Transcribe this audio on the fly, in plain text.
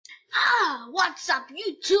What's up,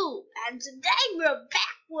 YouTube? And today we're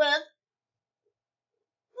back with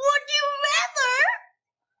Would You Rather?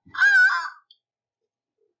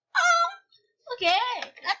 Okay,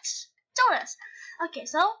 let's do this. Okay,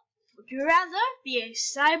 so would you rather be a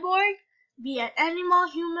cyborg, be an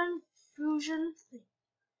animal-human fusion thing?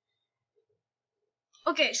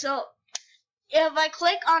 Okay, so if I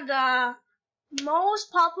click on the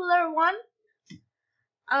most popular one,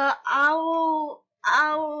 I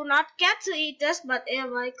will not get to eat this, but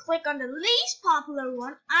if I click on the least popular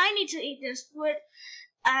one, I need to eat this squid,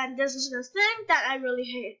 and this is the thing that I really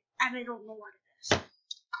hate, and I don't know what it is.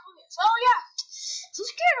 Okay, so yeah, so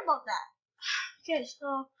scared about that. Okay,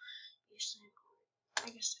 so I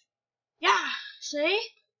guess, yeah, see,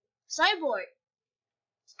 cyborg.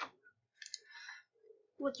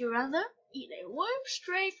 Would you rather eat a worm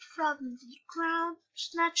straight from the ground,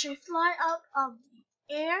 snatch a fly out of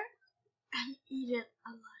the air, and eat it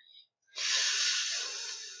alive?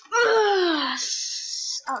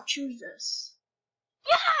 I'll choose this.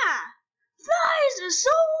 Yeah! Flies is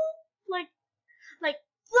so like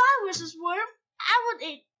fly versus worm. I would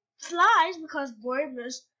eat flies because worm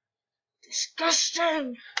is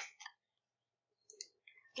disgusting.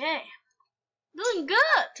 Okay. Doing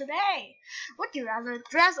good today. Would you rather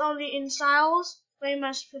dress only in styles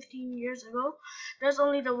famous 15 years ago? Dress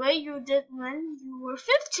only the way you did when you were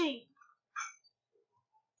 15.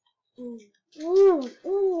 Ooh.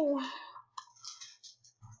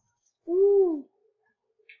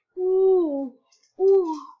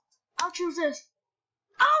 I'll choose this.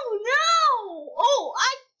 Oh no! Oh,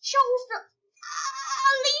 I chose the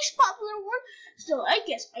least popular one, so I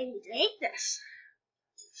guess I need to hate this.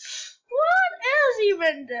 What is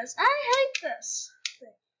even this? I hate this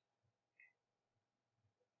thing.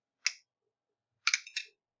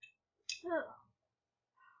 No!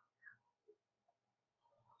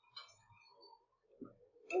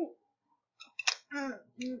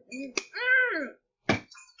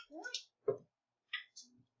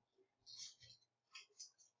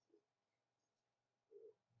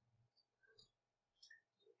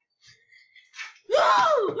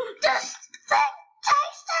 This thing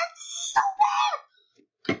tasted so bad!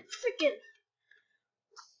 Freaking.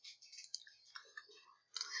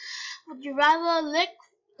 Would you rather lick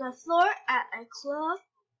the floor at a club,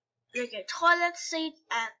 lick a toilet seat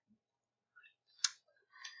at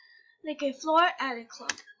a floor at a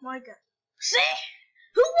club? My God. See?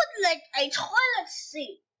 Who would lick a toilet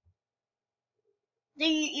seat? Do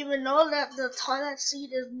you even know that the toilet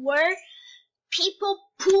seat is where people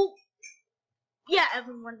poop? Yeah,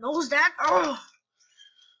 everyone knows that. Ugh.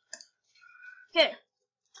 Okay,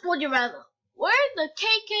 would you rather wear the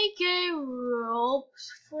KKK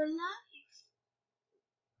robes for life?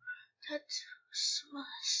 Tattoos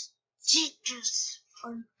stickers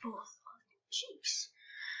on both cheeks.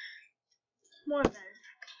 More better.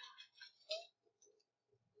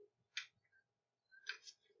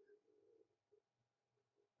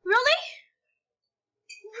 Really?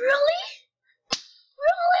 Really?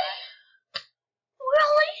 Really?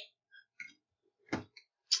 Really?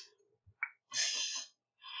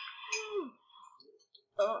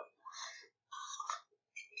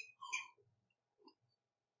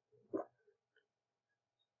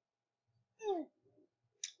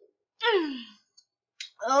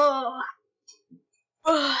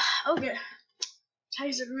 Okay.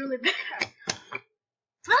 Tasted really bad.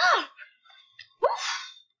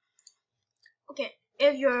 Okay,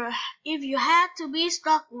 if you had to be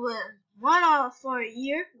stuck with one for a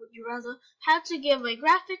year, would you rather have to give a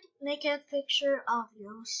graphic naked picture of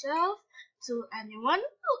yourself to anyone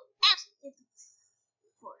who asked you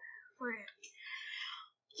for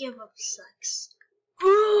give up sex?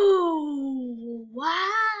 Ooh, wow!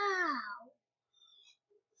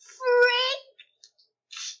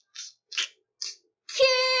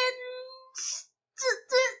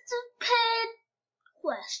 Stupid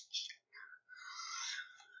question.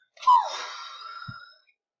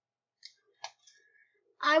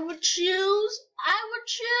 I would choose.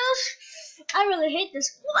 I really hate this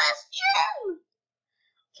question.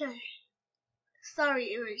 Okay. Sorry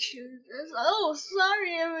if I choose this. Oh,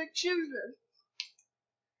 sorry if I choose this.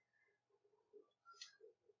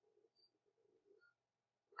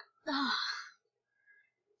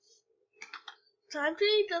 Time to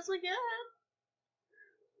eat this again.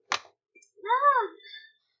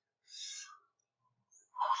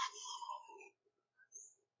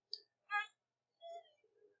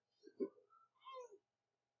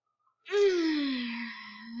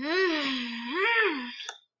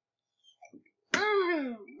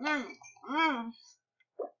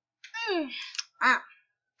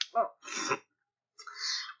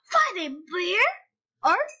 a bear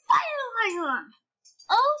or fight a lion?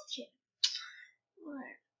 Okay.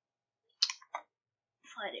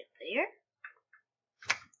 Fight a bear.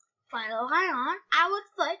 Fight a lion. I would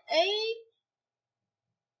fight a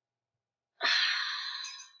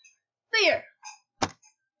bear.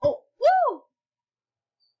 Oh, woo!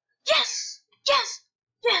 Yes! Yes!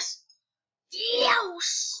 Yes!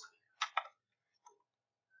 Yes!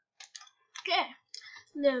 Okay.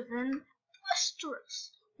 Live in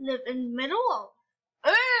Westeros. Live in middle of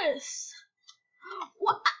Earth.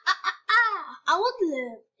 What? I would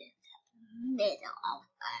live in the middle of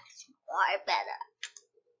Earth. Or better.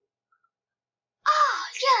 Ah,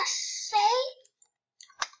 yes, say.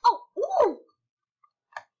 Oh, ooh.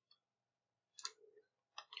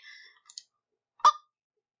 Oh,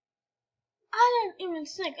 I didn't even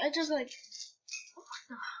think. I just like. What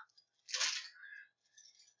the?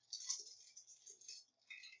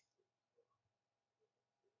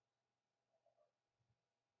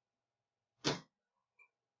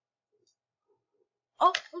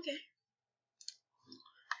 Oh, okay.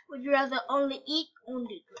 Would you rather only eat,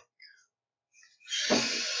 only drink?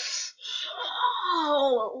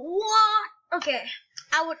 Oh, what? Okay,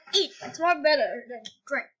 I would eat. It's more better than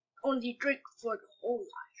drink. Only drink for the whole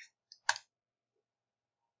life.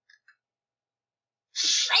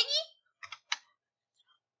 Shaggy?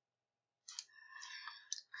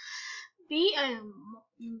 Be a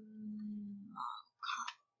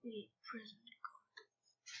prison guard.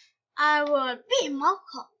 I would be a mall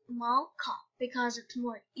cop because it's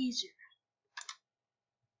more easier.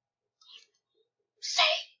 Say,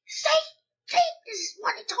 this is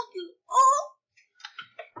what I told you. Oh.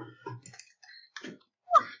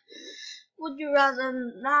 Would you rather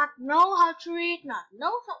not know how to read, not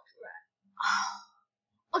know how to write?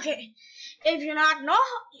 Okay, if you don't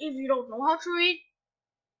know how to read,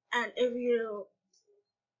 and if you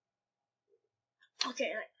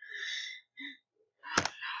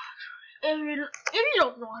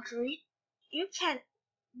don't know how to read, you can't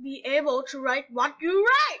be able to write what you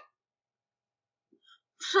write.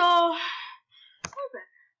 So,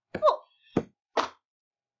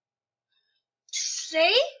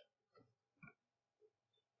 say,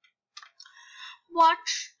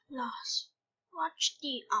 watch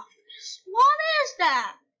The Office. What is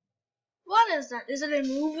that? What is that? Is it a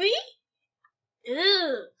movie?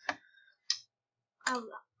 Ew. I'll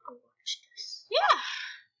watch this. Yeah.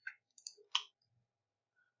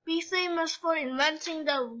 Be famous for inventing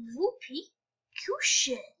the whoopee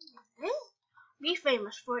cushion. Be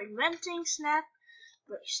famous for inventing snap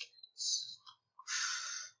bracelets.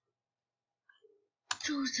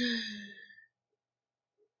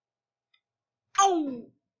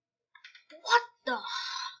 Oh, what the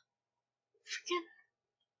freaking?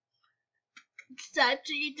 It's time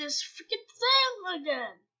to eat this freaking thing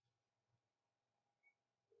again.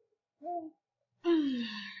 Mm.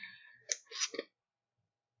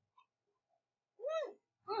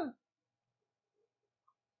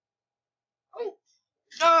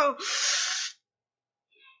 Oh.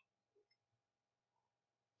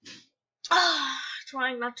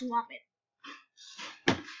 Trying not to mop it.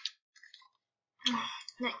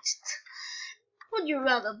 Next. Would you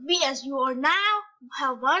rather be as you are now,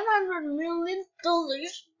 have $100 million,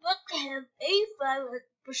 but have a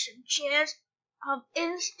 5% chance of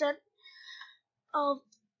instant of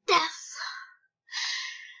death?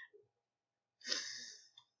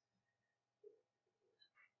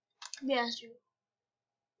 Be as you.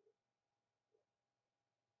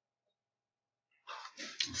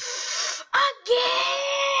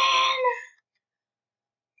 Again!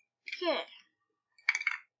 Okay.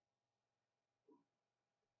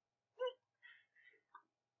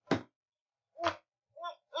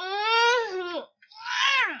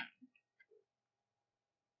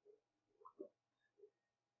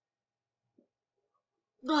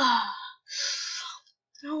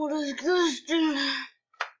 Oh, disgusting.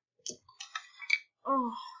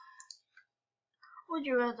 Oh. Would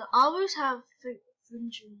you rather always have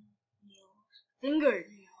fingernails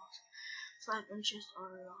 5 inches or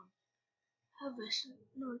long? Have a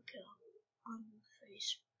snorkel on your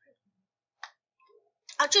face.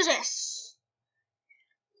 I'll choose this.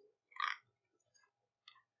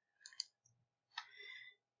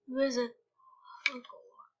 Visit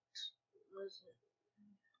Hogwarts.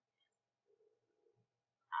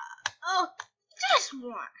 Oh, this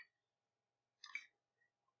one.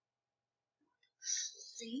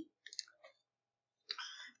 See?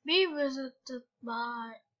 Be visited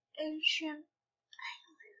by ancient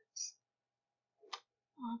aliens.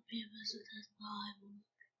 Or be visited by...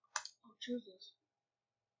 I'll choose this.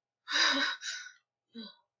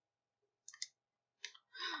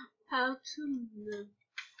 how to live.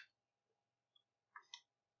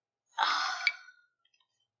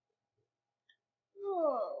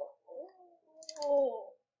 Oh.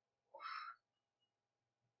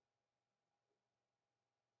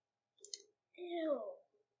 Ew.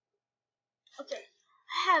 Okay,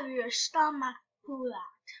 have your stomach pull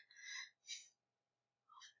out.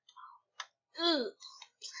 Ugh.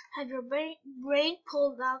 Have your brain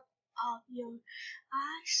pulled out of your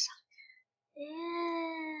eyes.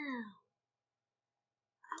 Ew.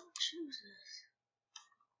 I would choose this.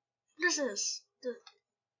 This is the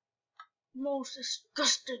most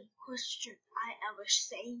disgusting question I ever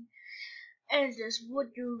seen in this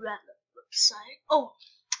Would You Rather website. Oh,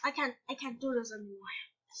 I can't do this anymore.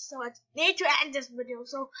 So I need to end this video.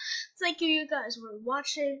 So thank you guys for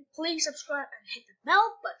watching. Please subscribe and hit the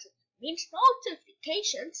bell button. It means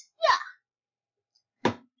notifications.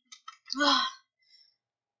 Yeah.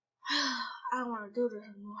 I don't want to do this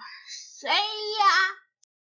anymore. See ya.